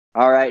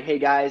All right. Hey,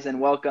 guys,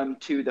 and welcome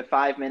to the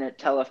 5 Minute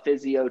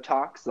Tele-Physio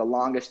Talks, the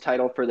longest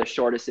title for the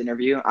shortest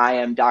interview. I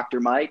am Dr.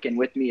 Mike, and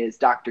with me is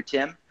Dr.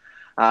 Tim.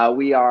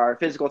 We are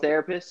physical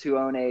therapists who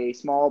own a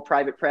small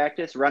private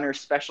practice, runner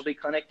specialty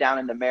clinic down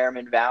in the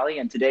Merriman Valley.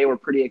 And today we're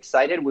pretty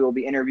excited. We will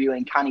be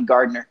interviewing Connie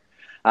Gardner.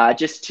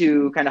 Just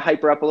to kind of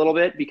hype her up a little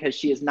bit, because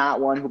she is not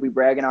one who'll be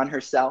bragging on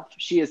herself.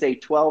 She is a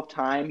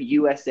 12-time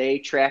USA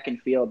track and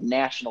field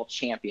national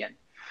champion.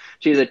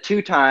 She is a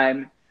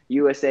 2-time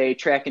USA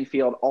Track and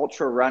Field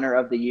Ultra Runner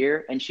of the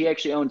Year, and she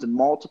actually owns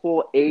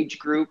multiple age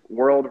group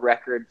world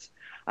records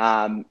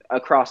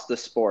across the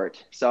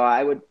sport. So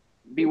I would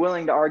be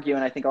willing to argue,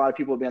 and I think a lot of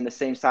people will be on the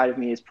same side of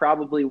me, is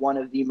probably one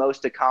of the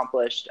most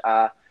accomplished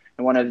and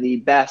one of the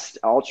best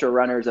ultra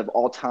runners of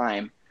all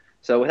time.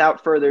 So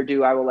without further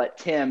ado, I will let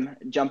Tim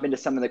jump into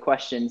some of the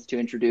questions to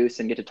introduce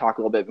and get to talk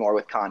a little bit more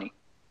with Connie.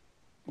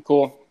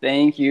 Cool.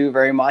 Thank you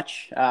very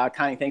much.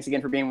 Connie, thanks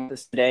again for being with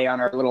us today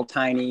on our little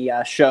tiny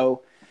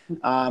show.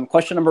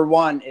 Question number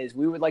one is,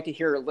 we would like to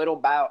hear a little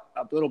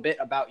bit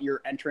about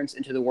your entrance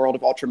into the world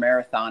of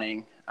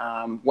ultramarathoning.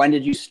 When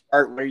did you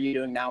start? What are you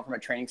doing now from a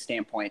training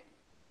standpoint?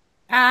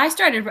 I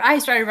started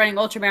running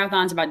ultra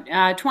marathons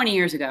about 20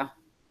 years ago,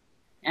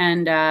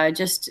 and I've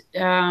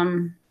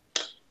run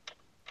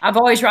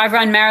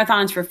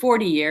marathons for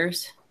 40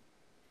 years,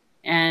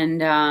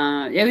 and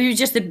it was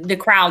just the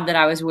crowd that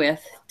I was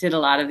with did a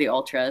lot of the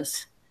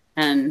ultras,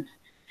 and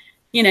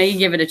you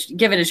give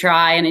it a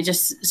try, and it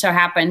just so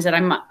happens that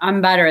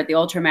I'm better at the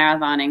ultra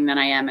marathoning than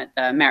I am at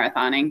the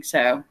marathoning,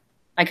 so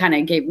I kind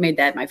of made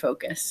that my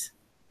focus.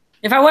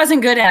 If I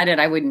wasn't good at it,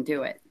 I wouldn't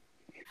do it.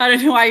 I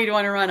don't know why you'd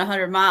want to run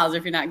 100 miles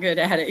if you're not good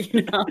at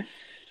it,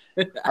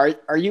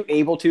 Are you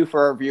able to,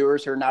 for our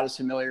viewers who are not as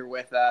familiar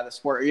with the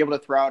sport, are you able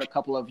to throw out a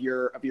couple of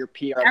your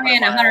PR? I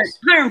ran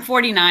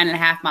 149 and a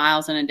half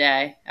miles in a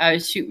day. I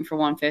was shooting for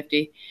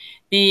 150.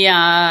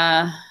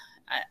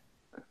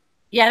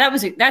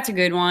 That's a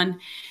good one.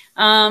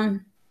 I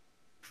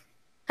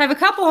have a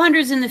couple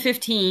hundreds in the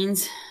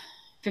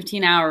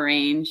 15-hour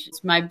range.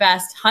 It's my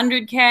best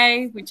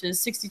 100K, which is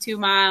 62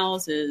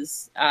 miles,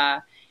 is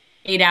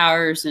 8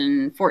 hours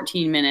and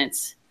 14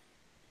 minutes.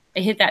 I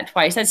hit that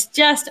twice. That's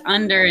just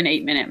under an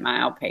 8-minute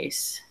mile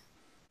pace.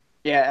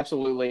 Yeah,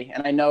 absolutely.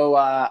 And I know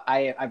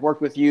I've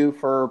worked with you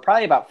for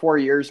probably about 4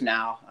 years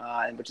now,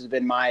 which has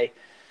been my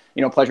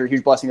pleasure,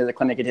 huge blessing to the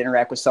clinic to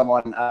interact with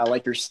someone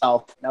like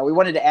yourself. Now, we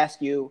wanted to ask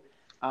you,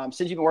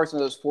 since you've been working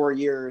those 4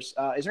 years,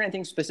 is there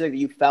anything specific that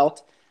you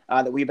felt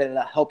that we've been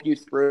able to help you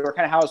through, or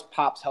kind of how has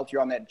POPs helped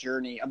you on that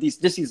journey of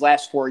these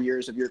last 4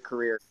 years of your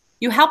career?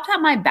 You helped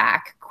out my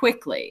back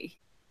quickly.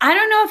 I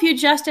don't know if you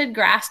just did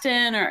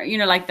Graston or,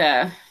 like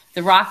the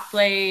rock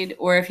blade,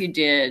 or if you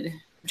did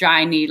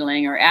dry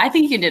needling, or I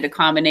think you did a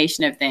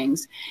combination of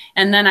things.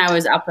 And then I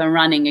was up and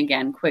running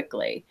again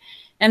quickly.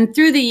 And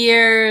through the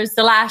years,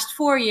 the last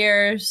 4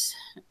 years,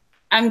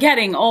 I'm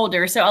getting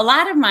older. So a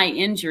lot of my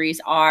injuries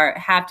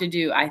have to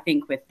do, I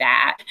think, with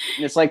that.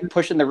 It's like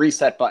pushing the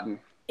reset button.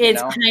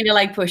 It's kind of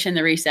like pushing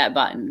the reset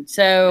button.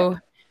 So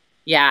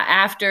yeah,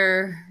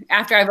 after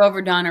I've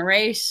overdone a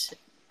race,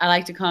 I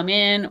like to come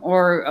in,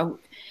 or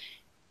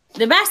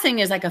the best thing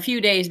is like a few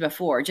days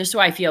before, just so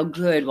I feel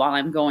good while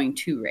I'm going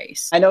to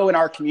race. I know in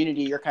our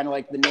community, you're kind of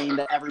like the name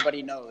that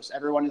everybody knows.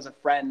 Everyone is a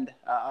friend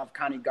of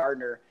Connie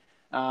Gardner.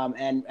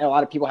 And a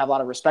lot of people have a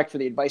lot of respect for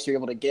the advice you're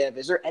able to give.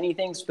 Is there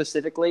anything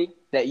specifically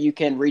that you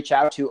can reach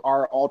out to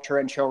our ultra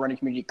and trail running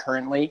community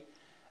currently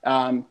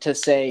to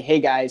say, hey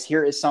guys,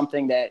 here is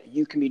something that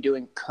you can be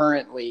doing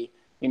currently,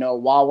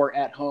 while we're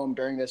at home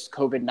during this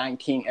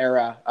COVID-19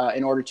 era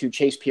in order to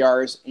chase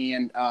PRs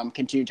and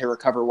continue to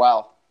recover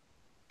well?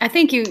 I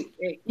think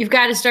you've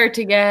got to start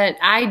to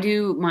I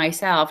do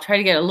myself, try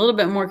to get a little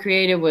bit more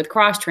creative with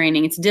cross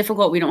training. It's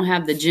difficult. We don't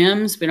have the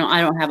gyms. I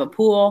don't have a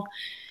pool.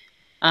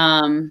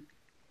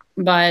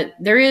 But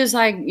there is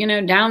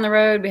down the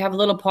road, we have a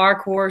little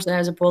park course that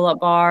has a pull-up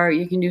bar.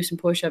 You can do some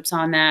push-ups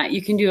on that.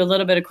 You can do a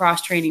little bit of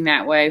cross training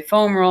that way.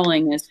 Foam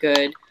rolling is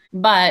good,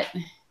 but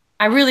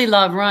I really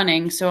love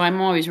running. So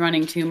I'm always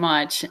running too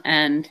much.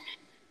 And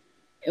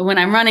when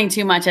I'm running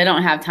too much, I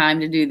don't have time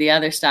to do the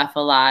other stuff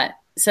a lot.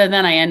 So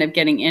then I end up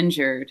getting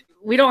injured.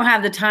 We don't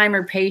have the time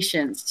or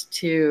patience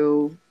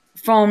to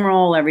foam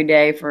roll every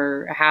day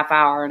for a half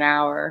hour, an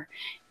hour,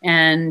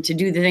 and to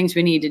do the things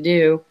we need to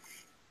do.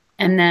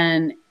 And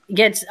then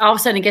all of a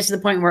sudden it gets to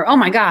the point where, oh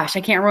my gosh,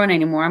 I can't run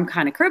anymore. I'm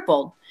kind of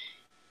crippled.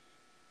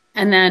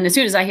 And then as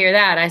soon as I hear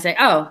that, I say,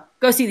 oh,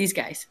 go see these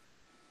guys.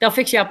 They'll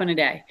fix you up in a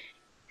day.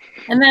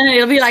 And then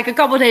it'll be like a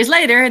couple of days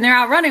later and they're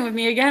out running with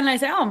me again. And I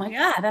say, oh my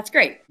God, that's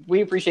great.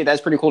 We appreciate that.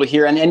 It's pretty cool to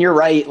hear. And you're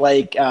right.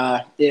 Like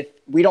if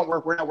we're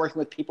not working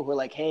with people who are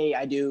like, hey,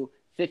 I do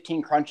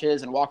 15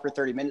 crunches and walk for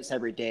 30 minutes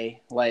every day.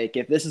 Like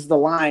if this is the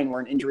line where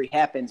an injury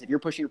happens, if you're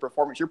pushing your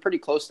performance, you're pretty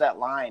close to that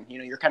line.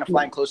 You're kind of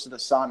flying close to the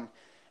sun.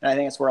 And I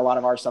think that's where a lot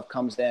of our stuff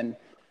comes in.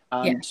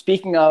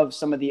 Speaking of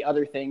some of the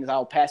other things,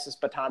 I'll pass this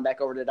baton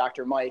back over to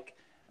Dr. Mike,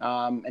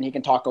 and he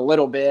can talk a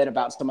little bit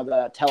about some of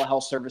the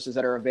telehealth services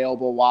that are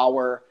available while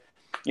we're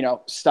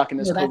stuck in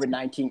this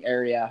COVID-19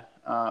 area.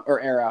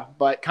 or era.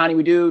 But Connie,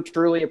 we do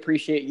truly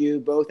appreciate you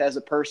both as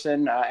a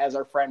person, as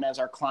our friend, as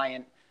our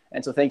client.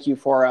 And so thank you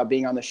for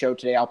being on the show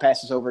today. I'll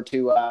pass this over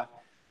to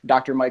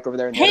Dr. Mike over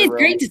there in the other Hey, it's room.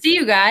 great to see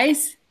you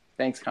guys.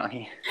 Thanks,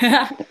 Connie.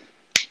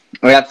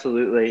 Oh,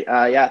 absolutely.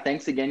 Yeah,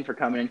 thanks again for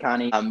coming in,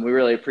 Connie. We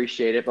really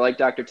appreciate it. But like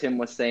Dr. Tim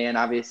was saying,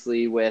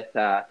 obviously with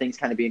things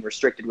kind of being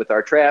restricted with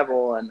our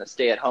travel and the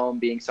stay at home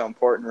being so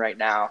important right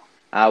now,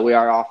 we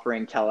are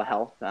offering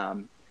telehealth.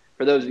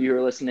 For those of you who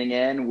are listening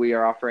in, we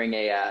are offering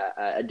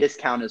a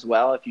discount as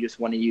well. If you just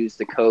want to use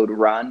the code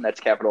RUN, that's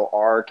capital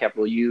R,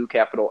 capital U,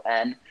 capital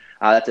N.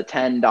 That's a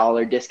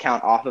 $10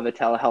 discount off of a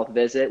telehealth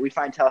visit. We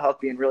find telehealth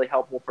being really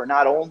helpful for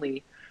not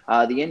only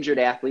the injured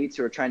athletes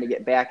who are trying to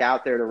get back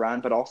out there to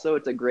run, but also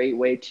it's a great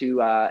way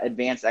to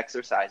advance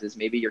exercises.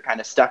 Maybe you're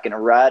kind of stuck in a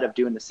rut of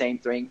doing the same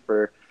thing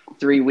for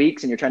 3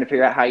 weeks and you're trying to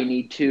figure out how you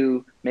need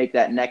to make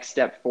that next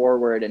step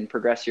forward and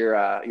progress your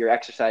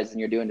exercises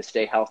and you're doing to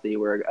stay healthy.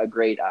 We're a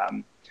great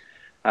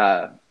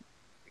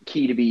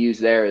key to be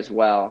used there as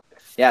well.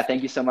 Yeah,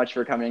 thank you so much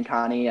for coming in,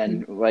 Connie.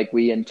 And like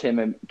we and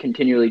Tim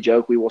continually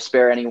joke, we will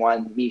spare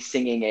anyone me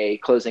singing a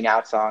closing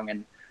out song.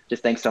 And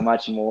just thanks so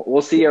much. And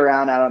we'll see you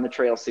around out on the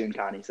trail soon,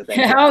 Connie. So thank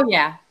you. Oh,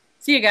 yeah.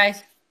 See you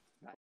guys.